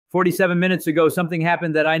47 minutes ago, something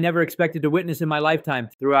happened that I never expected to witness in my lifetime.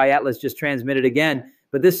 3i Atlas just transmitted again.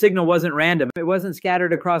 But this signal wasn't random. It wasn't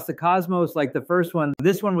scattered across the cosmos like the first one.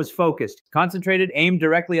 This one was focused, concentrated, aimed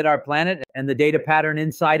directly at our planet and the data pattern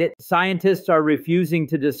inside it. Scientists are refusing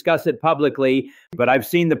to discuss it publicly, but I've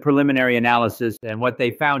seen the preliminary analysis, and what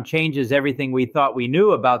they found changes everything we thought we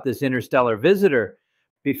knew about this interstellar visitor.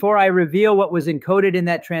 Before I reveal what was encoded in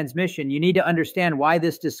that transmission, you need to understand why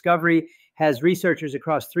this discovery has researchers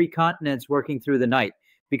across 3 continents working through the night.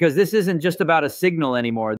 Because this isn't just about a signal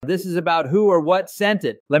anymore. This is about who or what sent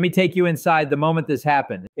it. Let me take you inside the moment this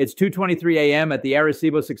happened. It's 2:23 a.m. at the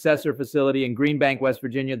Arecibo Successor Facility in Greenbank, West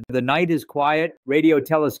Virginia. The night is quiet. Radio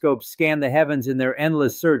telescopes scan the heavens in their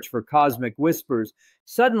endless search for cosmic whispers.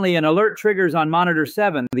 Suddenly, an alert triggers on monitor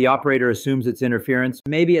 7. The operator assumes it's interference.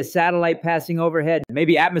 Maybe a satellite passing overhead.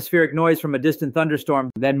 Maybe atmospheric noise from a distant thunderstorm.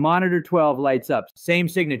 Then monitor 12 lights up. Same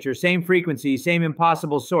signature, same frequency, same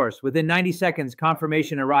impossible source. Within 90 seconds,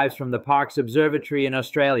 confirmation arrives from the Parkes Observatory in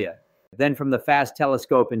Australia. Then from the FAST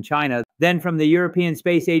telescope in China, then from the European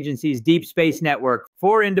Space Agency's Deep Space Network.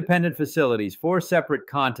 4 independent facilities, 4 separate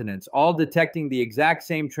continents, all detecting the exact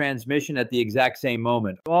same transmission at the exact same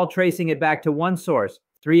moment, all tracing it back to one source,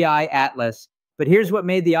 3i Atlas. But here's what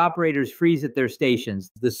made the operators freeze at their stations.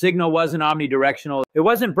 The signal wasn't omnidirectional. It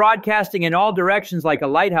wasn't broadcasting in all directions like a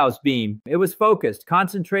lighthouse beam. It was focused,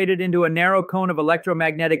 concentrated into a narrow cone of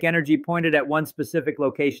electromagnetic energy pointed at one specific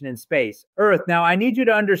location in space, Earth. Now, I need you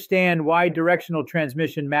to understand why directional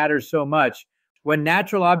transmission matters so much. When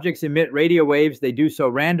natural objects emit radio waves, they do so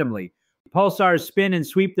randomly. Pulsars spin and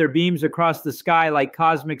sweep their beams across the sky like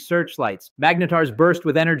cosmic searchlights. Magnetars burst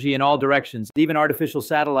with energy in all directions. Even artificial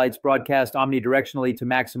satellites broadcast omnidirectionally to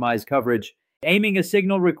maximize coverage. Aiming a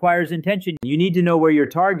signal requires intention. You need to know where your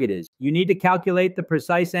target is. You need to calculate the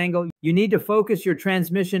precise angle. You need to focus your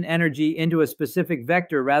transmission energy into a specific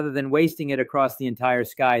vector rather than wasting it across the entire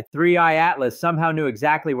sky. 3i Atlas somehow knew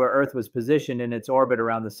exactly where Earth was positioned in its orbit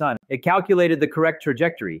around the sun. It calculated the correct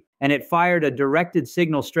trajectory, and it fired a directed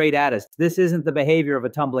signal straight at us. This isn't the behavior of a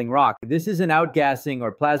tumbling rock. This isn't outgassing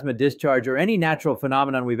or plasma discharge or any natural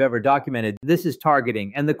phenomenon we've ever documented. This is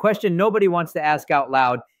targeting. And the question nobody wants to ask out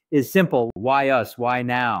loud is simple. Why us? Why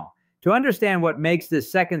now? To understand what makes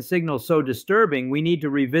this second signal so disturbing, we need to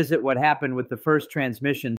revisit what happened with the first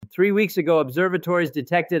transmission. 3 weeks ago, observatories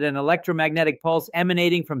detected an electromagnetic pulse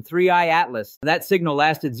emanating from 3i Atlas. That signal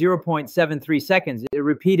lasted 0.73 seconds. It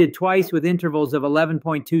repeated twice with intervals of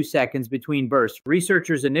 11.2 seconds between bursts.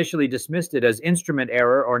 Researchers initially dismissed it as instrument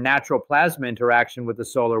error or natural plasma interaction with the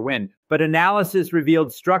solar wind. But analysis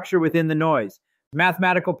revealed structure within the noise.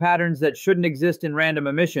 Mathematical patterns that shouldn't exist in random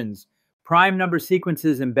emissions, prime number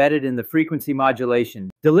sequences embedded in the frequency modulation,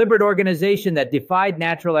 deliberate organization that defied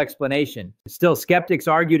natural explanation. Still, skeptics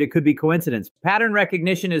argued it could be coincidence. Pattern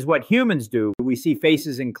recognition is what humans do. We see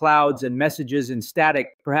faces in clouds and messages in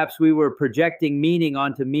static. Perhaps we were projecting meaning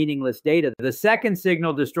onto meaningless data. The second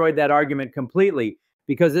signal destroyed that argument completely.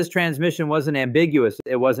 Because this transmission wasn't ambiguous,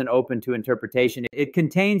 it wasn't open to interpretation. It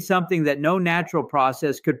contained something that no natural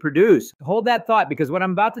process could produce. Hold that thought, because what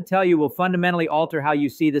I'm about to tell you will fundamentally alter how you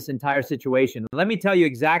see this entire situation. Let me tell you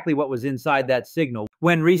exactly what was inside that signal.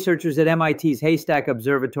 When researchers at MIT's Haystack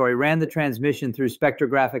Observatory ran the transmission through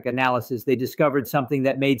spectrographic analysis, they discovered something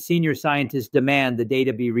that made senior scientists demand the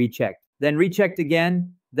data be rechecked. Then rechecked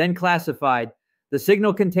again, then classified. The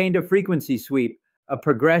signal contained a frequency sweep, a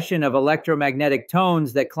progression of electromagnetic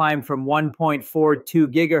tones that climbed from 1.42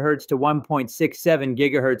 gigahertz to 1.67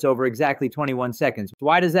 gigahertz over exactly 21 seconds.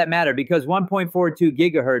 Why does that matter? Because 1.42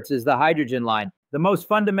 gigahertz is the hydrogen line, the most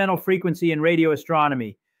fundamental frequency in radio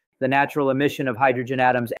astronomy, the natural emission of hydrogen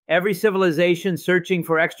atoms. Every civilization searching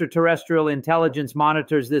for extraterrestrial intelligence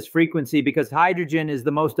monitors this frequency because hydrogen is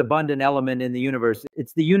the most abundant element in the universe.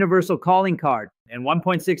 It's the universal calling card. And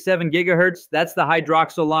 1.67 gigahertz, that's the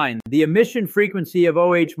hydroxyl line. The emission frequency of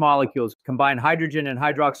OH molecules. Combine hydrogen and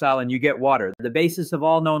hydroxyl and you get water. The basis of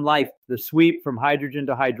all known life. The sweep from hydrogen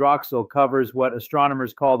to hydroxyl covers what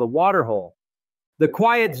astronomers call the water hole, the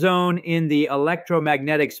quiet zone in the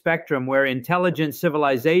electromagnetic spectrum where intelligent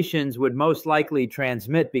civilizations would most likely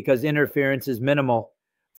transmit because interference is minimal.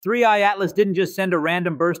 3i Atlas didn't just send a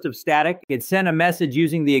random burst of static, it sent a message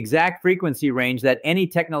using the exact frequency range that any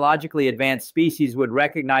technologically advanced species would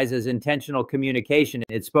recognize as intentional communication.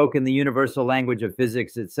 It spoke in the universal language of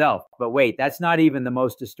physics itself. But wait, that's not even the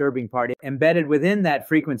most disturbing part. Embedded within that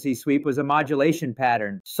frequency sweep was a modulation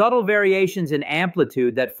pattern, subtle variations in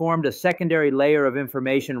amplitude that formed a secondary layer of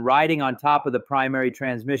information riding on top of the primary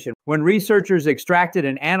transmission. When researchers extracted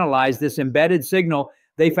and analyzed this embedded signal,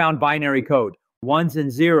 they found binary code. ones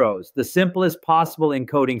and zeros, the simplest possible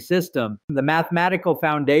encoding system, the mathematical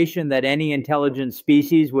foundation that any intelligent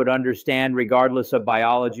species would understand regardless of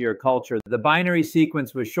biology or culture. The binary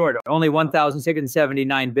sequence was short, only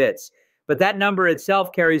 1,679 bits. But that number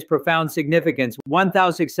itself carries profound significance.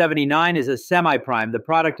 1,679 is a semi-prime, the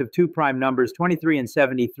product of two prime numbers, 23 and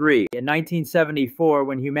 73. In 1974,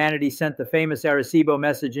 when humanity sent the famous Arecibo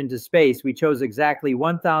message into space, we chose exactly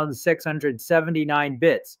 1,679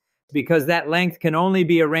 bits, because that length can only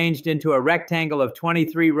be arranged into a rectangle of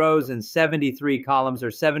 23 rows and 73 columns,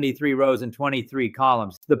 or 73 rows and 23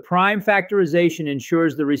 columns. The prime factorization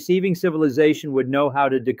ensures the receiving civilization would know how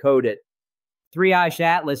to decode it. 3i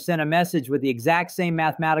Atlas sent a message with the exact same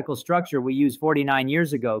mathematical structure we used 49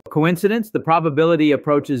 years ago. Coincidence? The probability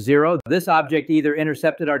approaches zero. This object either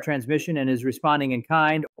intercepted our transmission and is responding in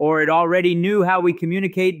kind, or it already knew how we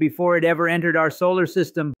communicate before it ever entered our solar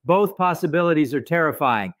system. Both possibilities are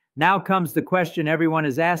terrifying. Now comes the question everyone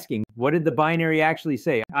is asking. What did the binary actually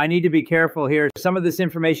say? I need to be careful here. Some of this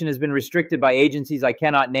information has been restricted by agencies I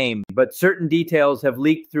cannot name, but certain details have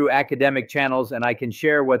leaked through academic channels, and I can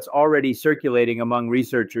share what's already circulating among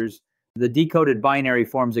researchers. The decoded binary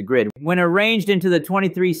forms a grid. When arranged into the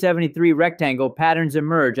 2373 rectangle, patterns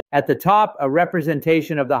emerge. At the top, a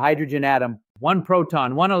representation of the hydrogen atom. One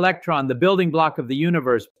proton, one electron, the building block of the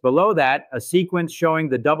universe. Below that, a sequence showing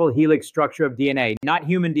the double helix structure of DNA. Not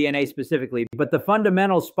human DNA specifically, but the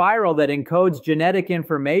fundamental spiral that encodes genetic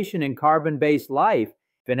information in carbon-based life.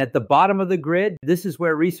 And at the bottom of the grid, this is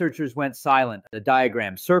where researchers went silent. The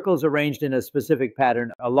diagram, circles arranged in a specific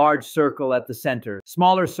pattern, a large circle at the center,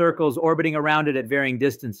 smaller circles orbiting around it at varying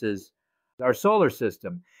distances. Our solar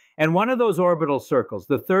system. And one of those orbital circles,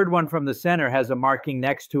 the third one from the center, has a marking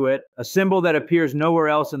next to it, a symbol that appears nowhere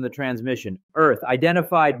else in the transmission. Earth,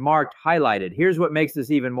 identified, marked, highlighted. Here's what makes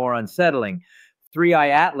this even more unsettling. 3i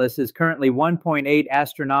Atlas is currently 1.8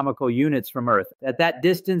 astronomical units from Earth. At that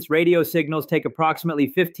distance, radio signals take approximately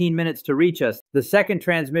 15 minutes to reach us. The second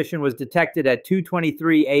transmission was detected at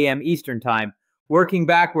 2:23 a.m. Eastern Time. Working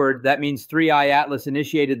backward, that means 3i Atlas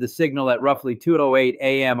initiated the signal at roughly 2:08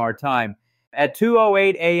 a.m. our time. At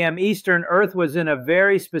 2:08 a.m. Eastern, Earth was in a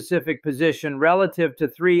very specific position relative to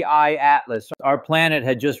 3i Atlas. Our planet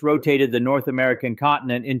had just rotated the North American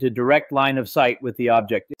continent into direct line of sight with the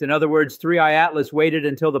object. In other words, 3i Atlas waited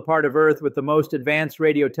until the part of Earth with the most advanced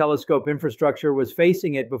radio telescope infrastructure was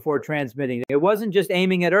facing it before transmitting. It wasn't just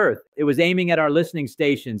aiming at Earth, it was aiming at our listening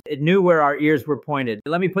stations. It knew where our ears were pointed.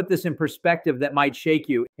 Let me put this in perspective that might shake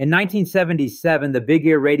you. In 1977, the Big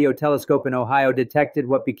Ear Radio Telescope in Ohio detected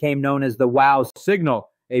what became known as the WOW signal,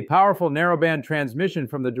 a powerful narrowband transmission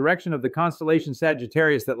from the direction of the constellation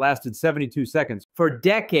Sagittarius that lasted 72 seconds. For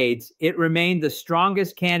decades, it remained the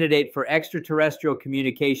strongest candidate for extraterrestrial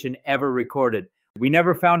communication ever recorded. We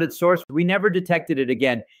never found its source. We never detected it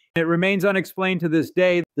again. It remains unexplained to this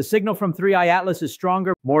day. The signal from 3i Atlas is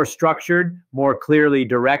stronger, more structured, more clearly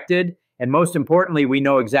directed. And most importantly, we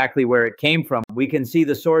know exactly where it came from. We can see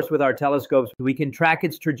the source with our telescopes. We can track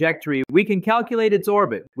its trajectory. We can calculate its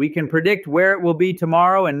orbit. We can predict where it will be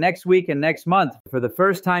tomorrow and next week and next month. For the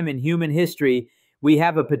first time in human history, we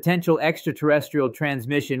have a potential extraterrestrial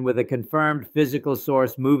transmission with a confirmed physical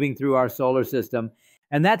source moving through our solar system.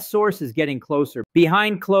 And that source is getting closer.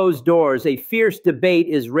 Behind closed doors, a fierce debate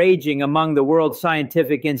is raging among the world's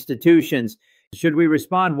scientific institutions. Should we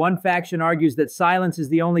respond? One faction argues that silence is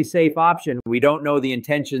the only safe option. We don't know the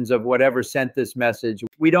intentions of whatever sent this message.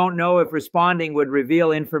 We don't know if responding would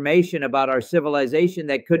reveal information about our civilization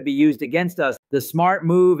that could be used against us. The smart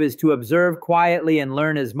move is to observe quietly and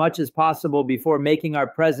learn as much as possible before making our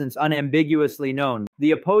presence unambiguously known.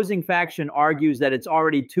 The opposing faction argues that it's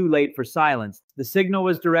already too late for silence. The signal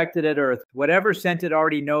was directed at Earth. Whatever sent it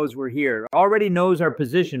already knows we're here, already knows our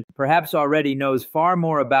position, perhaps already knows far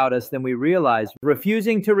more about us than we realize.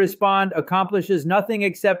 Refusing to respond accomplishes nothing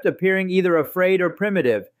except appearing either afraid or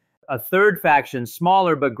primitive. A third faction,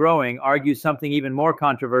 smaller but growing, argues something even more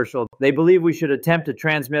controversial. They believe we should attempt to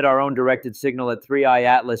transmit our own directed signal at 3i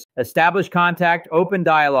Atlas. Establish contact, open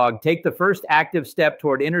dialogue, take the first active step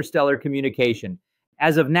toward interstellar communication.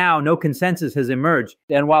 As of now, no consensus has emerged,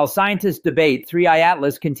 and while scientists debate, 3i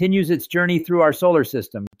Atlas continues its journey through our solar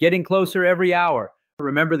system, getting closer every hour.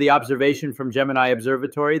 Remember the observation from Gemini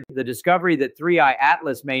Observatory? The discovery that 3i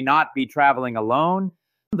Atlas may not be traveling alone?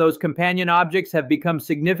 Those companion objects have become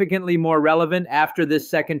significantly more relevant after this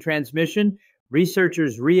second transmission.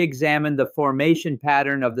 Researchers re-examined the formation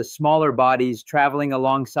pattern of the smaller bodies traveling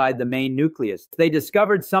alongside the main nucleus. They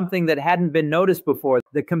discovered something that hadn't been noticed before.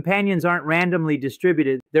 The companions aren't randomly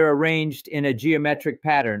distributed, they're arranged in a geometric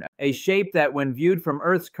pattern, a shape that, when viewed from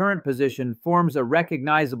Earth's current position, forms a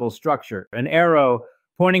recognizable structure. An arrow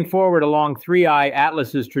pointing forward along 3I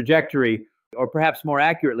Atlas's trajectory, or perhaps more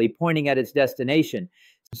accurately, pointing at its destination.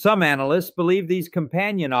 Some analysts believe these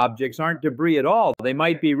companion objects aren't debris at all. They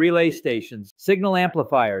might be relay stations, signal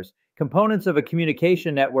amplifiers, components of a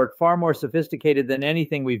communication network far more sophisticated than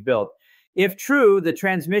anything we've built. If true, the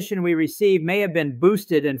transmission we receive may have been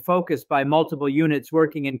boosted and focused by multiple units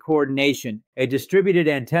working in coordination, a distributed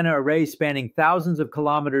antenna array spanning thousands of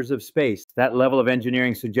kilometers of space. That level of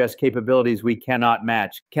engineering suggests capabilities we cannot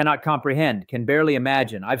match, cannot comprehend, can barely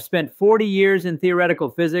imagine. I've spent 40 years in theoretical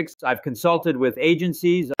physics. I've consulted with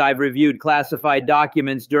agencies. I've reviewed classified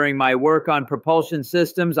documents during my work on propulsion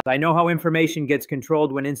systems. I know how information gets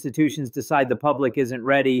controlled when institutions decide the public isn't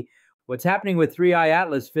ready. What's happening with 3I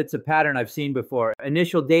Atlas fits a pattern I've seen before.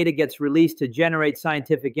 Initial data gets released to generate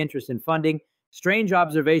scientific interest and funding. Strange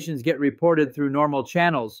observations get reported through normal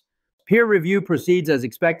channels. Peer review proceeds as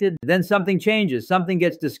expected. Then something changes. Something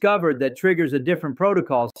gets discovered that triggers a different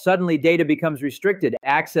protocol. Suddenly data becomes restricted.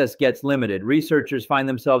 Access gets limited. Researchers find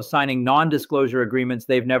themselves signing non-disclosure agreements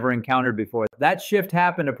they've never encountered before. That shift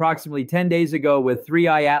happened approximately 10 days ago with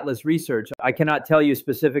 3I Atlas research. I cannot tell you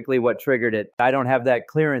specifically what triggered it. I don't have that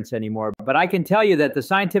clearance anymore. But I can tell you that the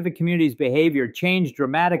scientific community's behavior changed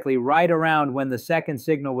dramatically right around when the second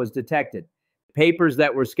signal was detected. Papers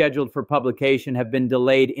that were scheduled for publication have been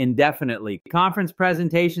delayed indefinitely. Conference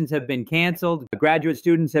presentations have been canceled. Graduate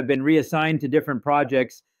students have been reassigned to different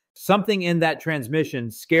projects. Something in that transmission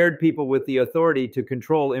scared people with the authority to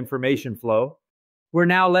control information flow. We're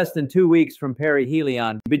now less than 2 weeks from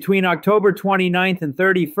perihelion. Between October 29th and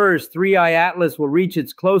 31st, 3I Atlas will reach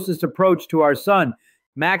its closest approach to our sun.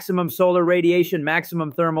 Maximum solar radiation,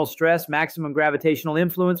 maximum thermal stress, maximum gravitational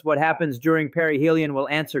influence. What happens during perihelion will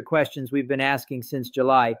answer questions we've been asking since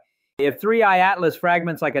July. If 3I Atlas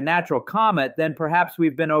fragments like a natural comet, then perhaps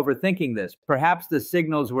we've been overthinking this. Perhaps the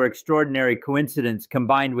signals were extraordinary coincidence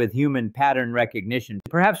combined with human pattern recognition.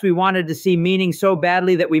 Perhaps we wanted to see meaning so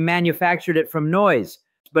badly that we manufactured it from noise.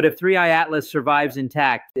 But if 3I Atlas survives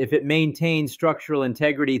intact, if it maintains structural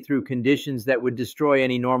integrity through conditions that would destroy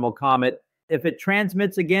any normal comet, if it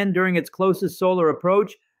transmits again during its closest solar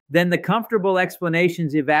approach, then the comfortable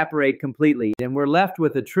explanations evaporate completely, and we're left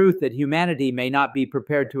with a truth that humanity may not be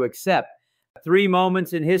prepared to accept. 3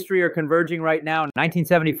 moments in history are converging right now.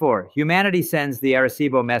 1974, humanity sends the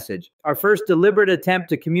Arecibo message, our first deliberate attempt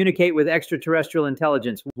to communicate with extraterrestrial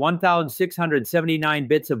intelligence. 1,679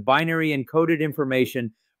 bits of binary encoded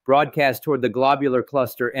information broadcast toward the globular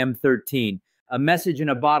cluster M13. A message in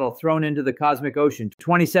a bottle thrown into the cosmic ocean.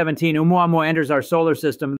 2017, Oumuamua enters our solar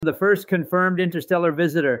system. The first confirmed interstellar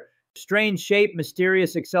visitor. Strange shape,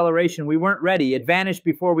 mysterious acceleration. We weren't ready. It vanished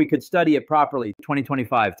before we could study it properly.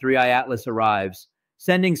 2025, 3I Atlas arrives,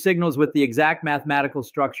 sending signals with the exact mathematical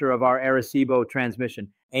structure of our Arecibo transmission,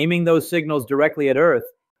 aiming those signals directly at Earth,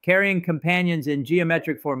 carrying companions in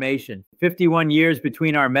geometric formation. 51 years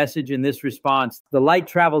between our message and this response. The light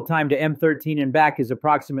travel time to M13 and back is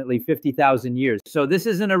approximately 50,000 years. So this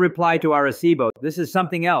isn't a reply to Arecibo. This is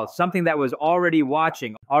something else, something that was already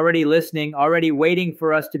watching, already listening, already waiting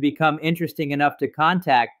for us to become interesting enough to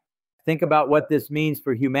contact. Think about what this means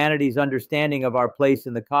for humanity's understanding of our place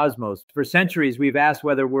in the cosmos. For centuries, we've asked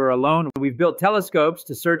whether we're alone. We've built telescopes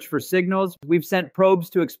to search for signals. We've sent probes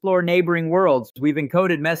to explore neighboring worlds. We've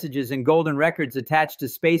encoded messages in golden records attached to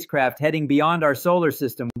spacecraft heading beyond our solar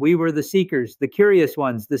system. We were the seekers, the curious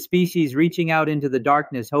ones, the species reaching out into the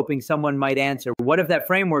darkness, hoping someone might answer. What if that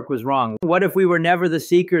framework was wrong? What if we were never the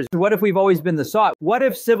seekers? What if we've always been the sought? What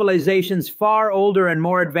if civilizations far older and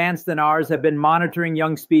more advanced than ours have been monitoring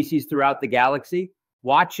young species throughout the galaxy,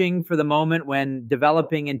 watching for the moment when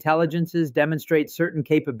developing intelligences demonstrate certain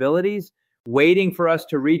capabilities, waiting for us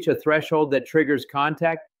to reach a threshold that triggers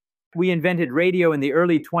contact? We invented radio in the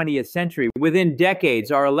early 20th century. Within decades,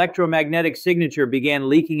 our electromagnetic signature began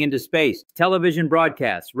leaking into space. Television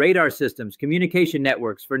broadcasts, radar systems, communication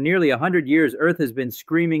networks. For nearly 100 years, Earth has been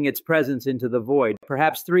screaming its presence into the void.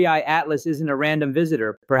 Perhaps 3I Atlas isn't a random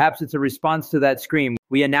visitor. Perhaps it's a response to that scream.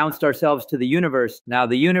 We announced ourselves to the universe. Now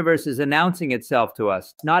the universe is announcing itself to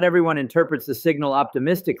us. Not everyone interprets the signal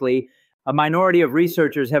optimistically. A minority of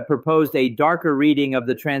researchers have proposed a darker reading of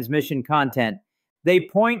the transmission content. They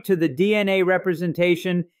point to the DNA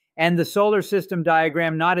representation And the solar system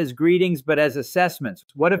diagram not as greetings, but as assessments.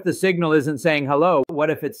 What if the signal isn't saying hello? What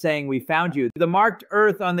if it's saying we found you? The marked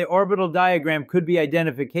Earth on the orbital diagram could be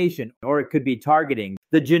identification, or it could be targeting.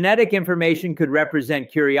 The genetic information could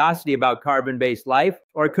represent curiosity about carbon-based life,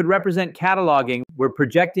 or it could represent cataloging. We're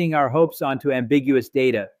projecting our hopes onto ambiguous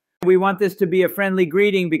data. We want this to be a friendly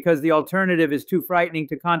greeting because the alternative is too frightening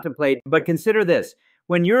to contemplate. But consider this.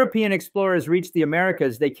 When European explorers reached the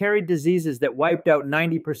Americas, they carried diseases that wiped out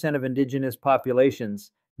 90% of indigenous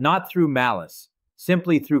populations, not through malice,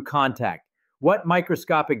 simply through contact. What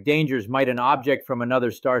microscopic dangers might an object from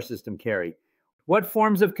another star system carry? What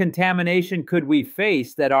forms of contamination could we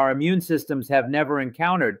face that our immune systems have never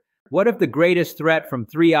encountered? What if the greatest threat from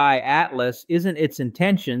 3I Atlas isn't its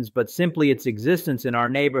intentions, but simply its existence in our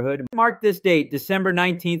neighborhood? Mark this date, December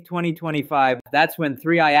 19th, 2025. That's when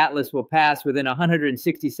 3I Atlas will pass within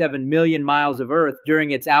 167 million miles of Earth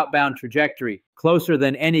during its outbound trajectory, closer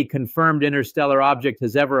than any confirmed interstellar object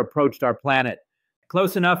has ever approached our planet.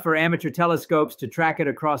 Close enough for amateur telescopes to track it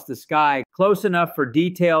across the sky, close enough for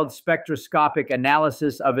detailed spectroscopic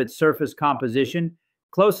analysis of its surface composition,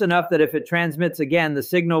 close enough that if it transmits again, the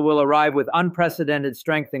signal will arrive with unprecedented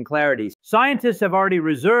strength and clarity. Scientists have already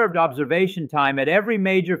reserved observation time at every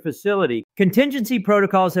major facility. Contingency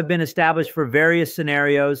protocols have been established for various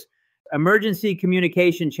scenarios. Emergency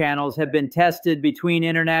communication channels have been tested between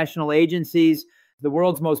international agencies. The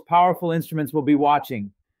world's most powerful instruments will be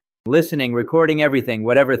watching, listening, recording everything.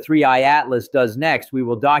 Whatever 3I Atlas does next, we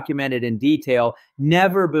will document it in detail,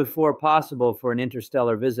 never before possible for an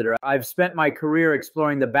interstellar visitor. I've spent my career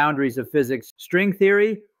exploring the boundaries of physics, string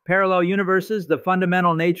theory, parallel universes, the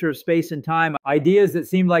fundamental nature of space and time, ideas that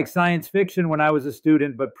seemed like science fiction when I was a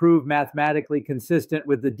student, but proved mathematically consistent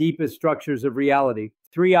with the deepest structures of reality.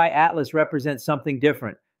 3I Atlas represents something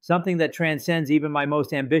different. Something that transcends even my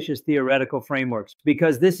most ambitious theoretical frameworks.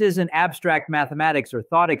 Because this isn't abstract mathematics or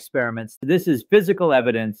thought experiments. This is physical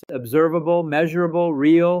evidence, observable, measurable,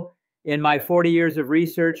 real. In my 40 years of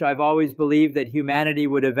research, I've always believed that humanity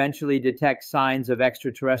would eventually detect signs of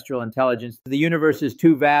extraterrestrial intelligence. The universe is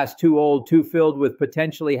too vast, too old, too filled with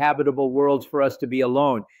potentially habitable worlds for us to be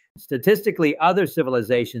alone. Statistically, other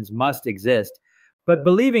civilizations must exist. But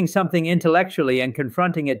believing something intellectually and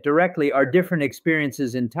confronting it directly are different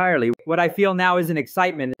experiences entirely. What I feel now isn't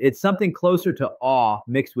excitement. It's something closer to awe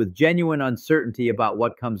mixed with genuine uncertainty about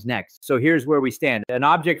what comes next. So here's where we stand. An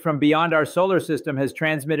object from beyond our solar system has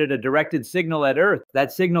transmitted a directed signal at Earth.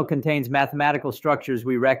 That signal contains mathematical structures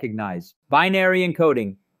we recognize. Binary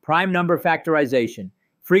encoding, prime number factorization,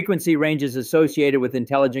 frequency ranges associated with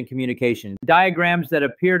intelligent communication, diagrams that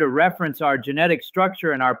appear to reference our genetic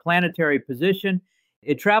structure and our planetary position.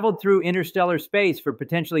 It traveled through interstellar space for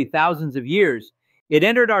potentially thousands of years. It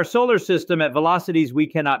entered our solar system at velocities we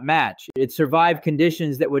cannot match. It survived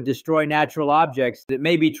conditions that would destroy natural objects. It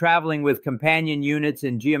may be traveling with companion units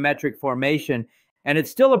in geometric formation. And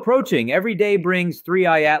it's still approaching. Every day brings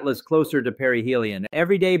 3I Atlas closer to perihelion.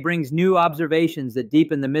 Every day brings new observations that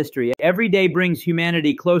deepen the mystery. Every day brings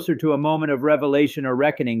humanity closer to a moment of revelation or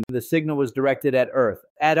reckoning. The signal was directed at Earth,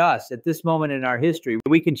 at us, at this moment in our history.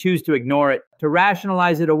 We can choose to ignore it, to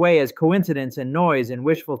rationalize it away as coincidence and noise and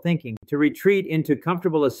wishful thinking, to retreat into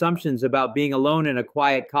comfortable assumptions about being alone in a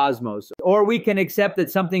quiet cosmos. Or we can accept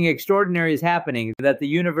that something extraordinary is happening, that the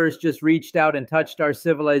universe just reached out and touched our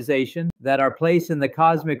civilization, that our place in the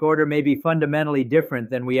cosmic order may be fundamentally different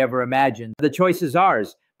than we ever imagined. The choice is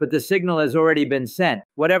ours, but the signal has already been sent.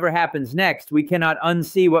 Whatever happens next, we cannot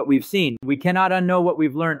unsee what we've seen. We cannot unknow what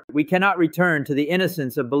we've learned. We cannot return to the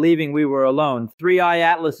innocence of believing we were alone. 3I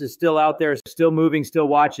Atlas is still out there, still moving, still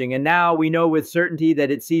watching, and now we know with certainty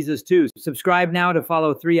that it sees us too. Subscribe now to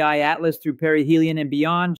follow 3I Atlas through perihelion and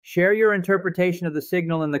beyond. Share your interpretation of the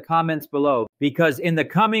signal in the comments below, because in the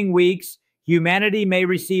coming weeks, humanity may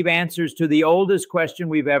receive answers to the oldest question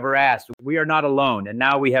we've ever asked. We are not alone, and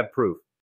now we have proof.